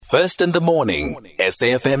First in the morning,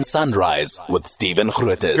 SAFM Sunrise with Stephen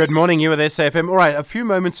Grootes. Good morning, you with SAFM. All right, a few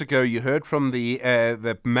moments ago you heard from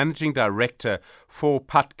the managing director for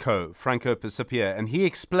Putco, Franco Pesipia, and he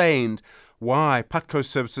explained why Putco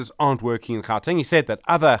services aren't working in Gauteng. He said that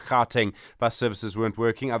other Gauteng bus services weren't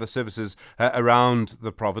working, other services around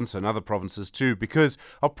the province and other provinces too, because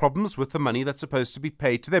of problems with the money that's supposed to be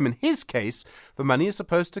paid to them. In his case, the money is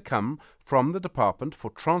supposed to come from the Department for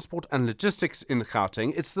Transport and Logistics in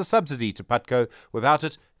Gauteng. It's the subsidy to Putco. Without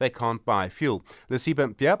it, they can't buy fuel.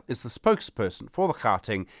 Lesiba Mpya is the spokesperson for the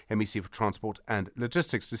Gauteng MEC for Transport and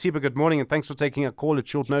Logistics. Lesiba, good morning, and thanks for taking a call at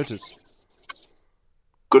short notice.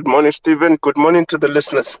 Good morning, Stephen. Good morning to the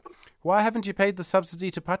listeners. Why haven't you paid the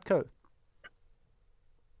subsidy to Putco?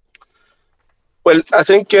 Well, I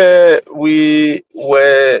think I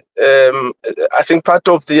think part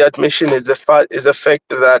of the admission is the fact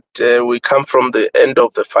that we come from the end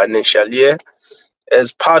of the financial year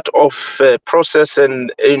as part of a process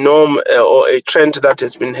and a norm or a trend that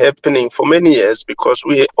has been happening for many years, because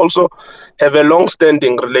we also have a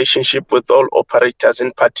long-standing relationship with all operators,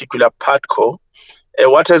 in particular Putco.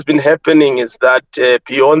 What has been happening is that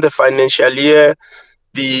beyond the financial year,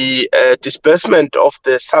 the disbursement of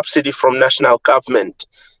the subsidy from national government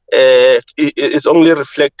is only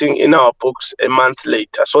reflecting in our books a month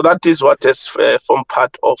later. So that is what has formed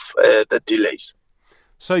part of the delays.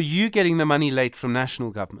 So you getting the money late from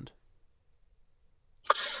national government?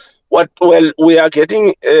 Well, we are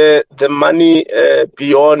getting the money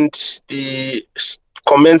beyond the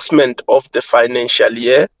commencement of the financial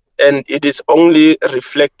year, and it is only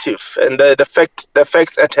reflective. And the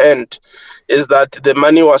facts at hand is that the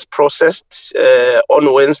money was processed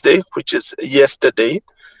on Wednesday, which is yesterday,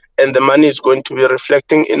 and the money is going to be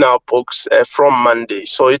reflecting in our books from Monday.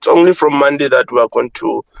 So it's only from Monday that we are going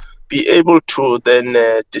to be able to then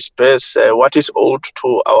disperse what is owed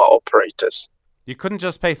to our operators. You couldn't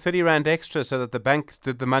just pay 30 Rand extra so that the bank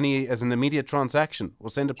did the money as an immediate transaction or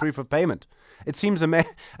send a proof of payment. It seems and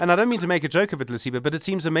I don't mean to make a joke of it, Lesiba, but it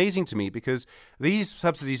seems amazing to me because these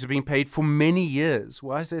subsidies have been paid for many years.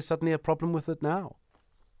 Why is there suddenly a problem with it now?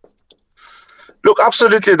 Look,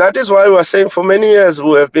 absolutely. That is why we're saying for many years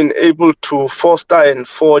we have been able to foster and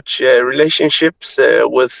forge relationships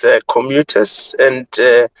with commuters and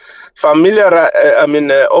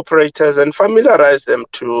operators, and familiarize them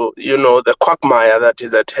to, the quagmire that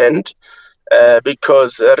is at hand.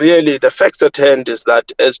 Because really the facts at hand is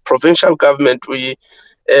that as provincial government, we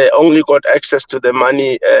only got access to the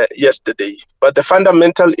money yesterday. But the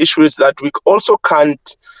fundamental issue is that we also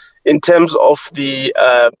can't, in terms of the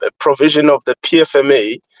provision of the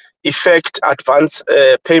PFMA, effect advance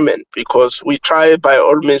payment, because we try by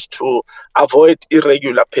all means to avoid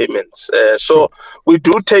irregular payments. So we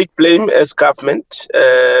do take blame as government,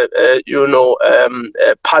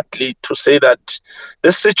 partly to say that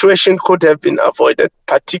this situation could have been avoided,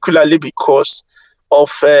 particularly because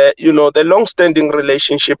of the long-standing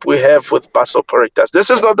relationship we have with bus operators.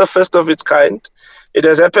 This is not the first of its kind. It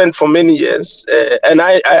has happened for many years, and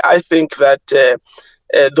I think that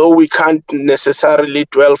though we can't necessarily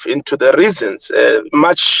delve into the reasons,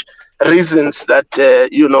 much reasons that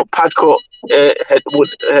Putco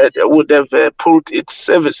would have pulled its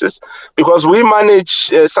services, because we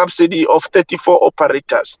manage a subsidy of 34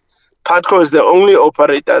 operators. Putco is the only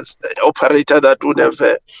operator that would have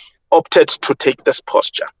opted to take this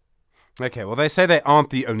posture. Okay, well, they say they aren't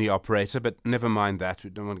the only operator, but never mind that. We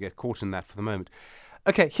don't want to get caught in that for the moment.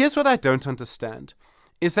 Okay, here's what I don't understand,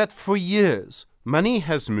 is that for years, money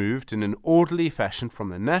has moved in an orderly fashion from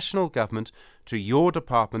the national government to your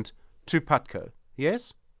department to Putco.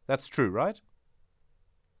 Yes? That's true, right?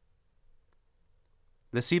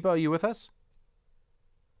 Lesiba, are you with us?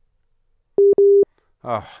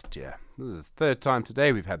 Oh, dear. This is the third time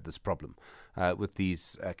today we've had this problem with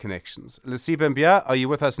these connections. Lesiba Mpya, are you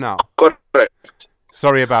with us now? Correct.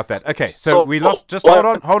 Sorry about that. Okay, so we lost... Just hold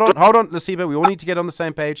on, Lesiba. We all need to get on the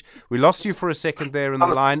same page. We lost you for a second there in the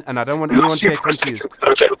line, and I don't want anyone to get confused.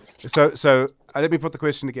 So let me put the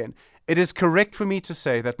question again. It is correct for me to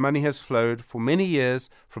say that money has flowed for many years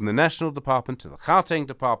from the National Department to the Gauteng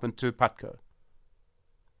Department to Putco?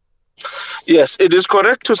 Yes, it is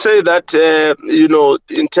correct to say that,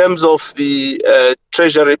 in terms of the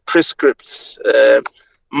Treasury prescripts,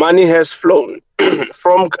 money has flown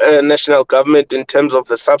from national government in terms of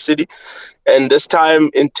the subsidy, and this time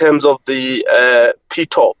in terms of the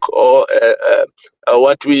PTOC, or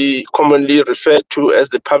what we commonly refer to as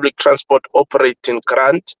the Public Transport Operating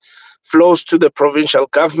Grant, flows to the provincial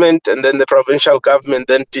government, and then the provincial government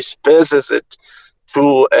then disperses it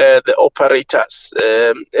to the operators,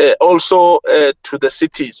 also to the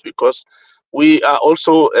cities, because we are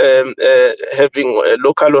also having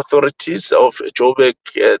local authorities of Joburg,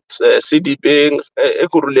 CDB,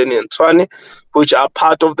 Ekurhuleni and Tshwane, which are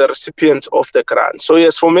part of the recipients of the grant. So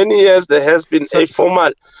yes, for many years there has been a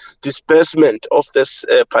formal disbursement of this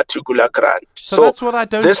particular grant. So that's what I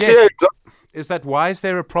don't get. Is that why is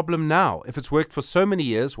there a problem now? If it's worked for so many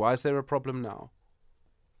years, why is there a problem now?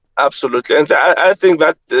 Absolutely, and I think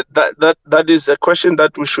that is a question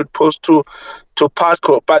that we should pose to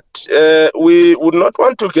Putco. But we would not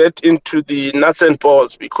want to get into the nuts and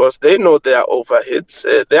bolts because they know their overheads.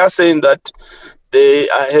 They are saying that they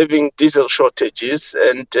are having diesel shortages,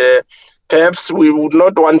 and perhaps we would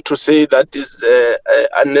not want to say that is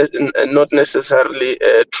not necessarily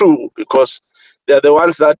true, because they are the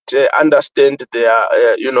ones that understand their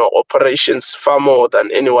operations far more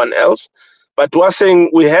than anyone else. But we're saying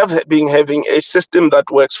we have been having a system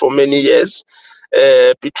that works for many years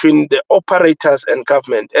between the operators and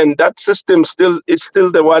government, and that system is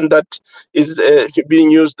still the one that is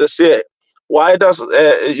being used this year. Why does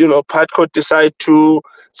Putco decide to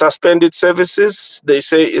suspend its services? They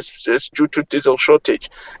say it's due to diesel shortage,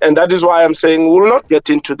 and that is why I'm saying we'll not get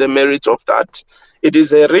into the merits of that. It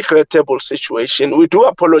is a regrettable situation. We do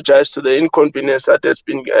apologize to the inconvenience that has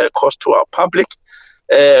been caused to our public.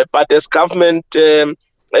 But as government, the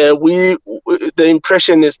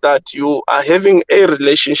impression is that you are having a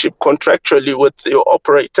relationship contractually with your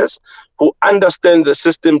operators who understand the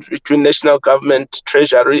systems between national government,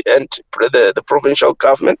 treasury, and the provincial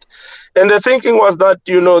government. And the thinking was that,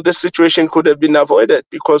 this situation could have been avoided,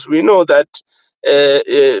 because we know that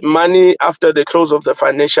money after the close of the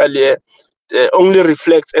financial year only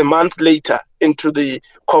reflects a month later into the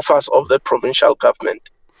coffers of the provincial government.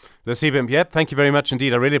 Lesiba, Mpya, thank you very much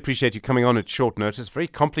indeed. I really appreciate you coming on at short notice. Very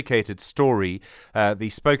complicated story. The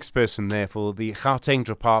spokesperson there for the Gauteng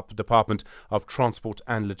Department of Transport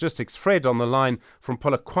and Logistics. Fred on the line from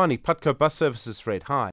Polokwane. Putco Bus Services. Fred, hi.